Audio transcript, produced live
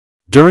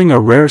During a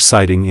rare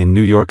sighting in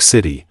New York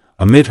City,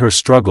 amid her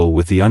struggle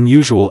with the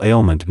unusual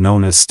ailment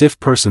known as stiff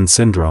person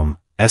syndrome,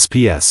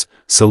 SPS,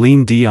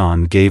 Celine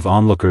Dion gave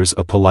onlookers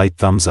a polite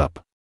thumbs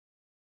up.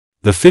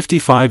 The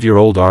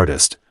 55-year-old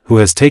artist, who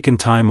has taken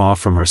time off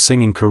from her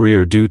singing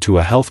career due to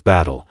a health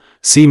battle,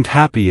 seemed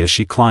happy as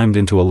she climbed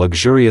into a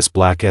luxurious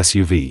black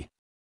SUV.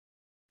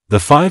 The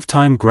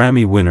 5-time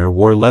Grammy winner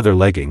wore leather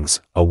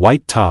leggings, a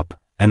white top,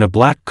 and a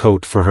black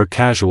coat for her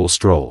casual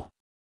stroll.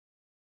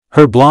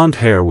 Her blonde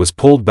hair was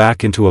pulled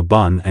back into a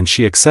bun and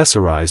she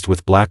accessorized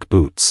with black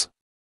boots.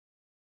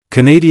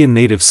 Canadian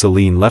native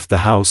Celine left the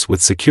house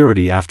with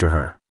security after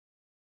her.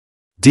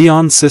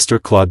 Dion's sister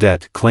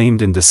Claudette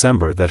claimed in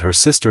December that her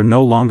sister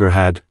no longer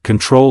had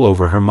control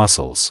over her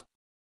muscles.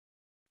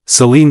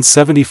 Celine's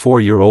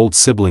 74-year-old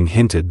sibling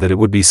hinted that it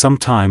would be some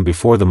time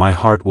before the My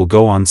Heart Will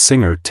Go On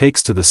singer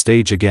takes to the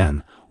stage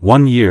again,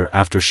 1 year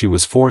after she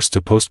was forced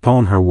to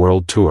postpone her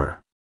world tour.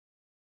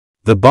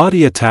 The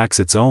body attacks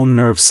its own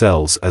nerve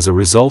cells as a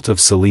result of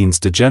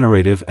Celine's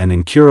degenerative and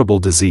incurable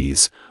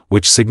disease,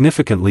 which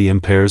significantly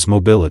impairs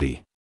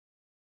mobility.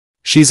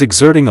 She's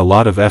exerting a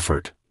lot of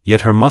effort,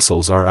 yet her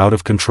muscles are out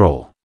of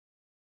control.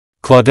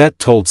 Claudette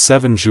told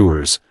 7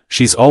 Jours,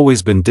 "She's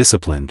always been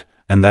disciplined,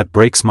 and that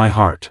breaks my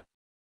heart.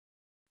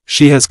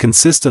 She has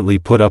consistently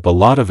put up a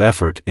lot of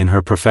effort in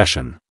her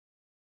profession.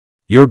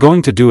 You're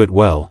going to do it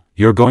well,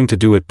 you're going to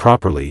do it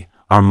properly,"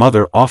 our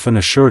mother often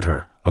assured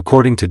her,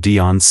 according to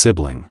Dion's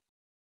sibling.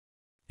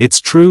 "It's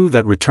true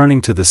that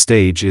returning to the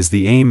stage is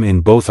the aim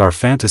in both our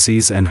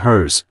fantasies and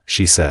hers,"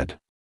 she said.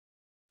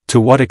 "To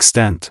what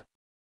extent?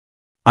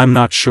 I'm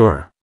not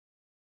sure.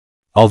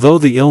 Although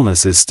the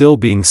illness is still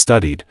being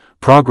studied,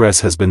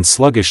 progress has been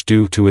sluggish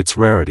due to its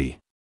rarity.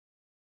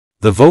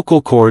 The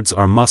vocal cords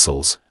are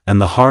muscles, and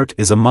the heart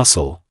is a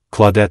muscle,"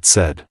 Claudette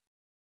said.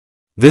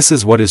 "This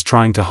is what is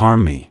trying to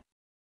harm me.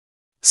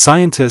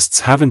 Scientists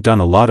haven't done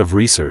a lot of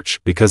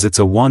research because it's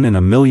a 1 in a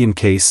million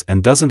case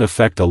and doesn't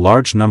affect a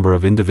large number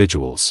of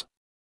individuals."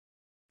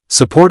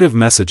 Supportive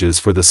messages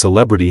for the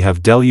celebrity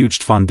have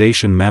deluged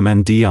Fondation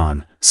Maman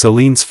Dion,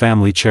 Celine's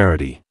family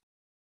charity.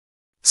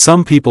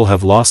 "Some people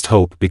have lost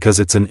hope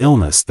because it's an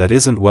illness that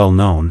isn't well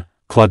known,"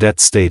 Claudette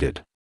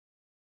stated.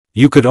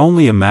 "You could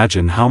only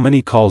imagine how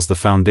many calls the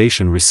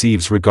foundation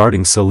receives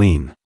regarding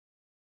Celine.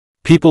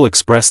 People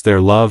express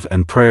their love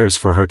and prayers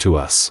for her to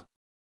us.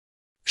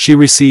 She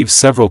receives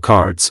several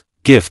cards,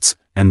 gifts,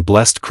 and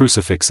blessed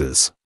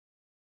crucifixes."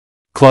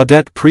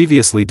 Claudette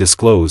previously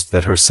disclosed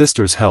that her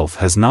sister's health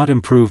has not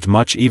improved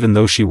much even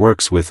though she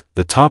works with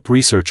the top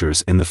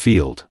researchers in the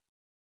field.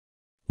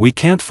 "We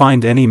can't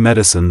find any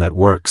medicine that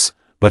works,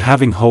 but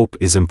having hope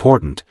is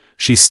important,"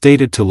 she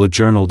stated to Le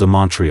Journal de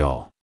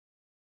Montréal.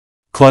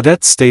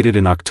 Claudette stated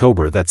in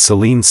October that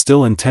Celine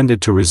still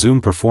intended to resume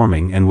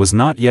performing and was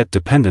not yet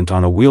dependent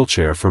on a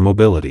wheelchair for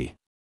mobility.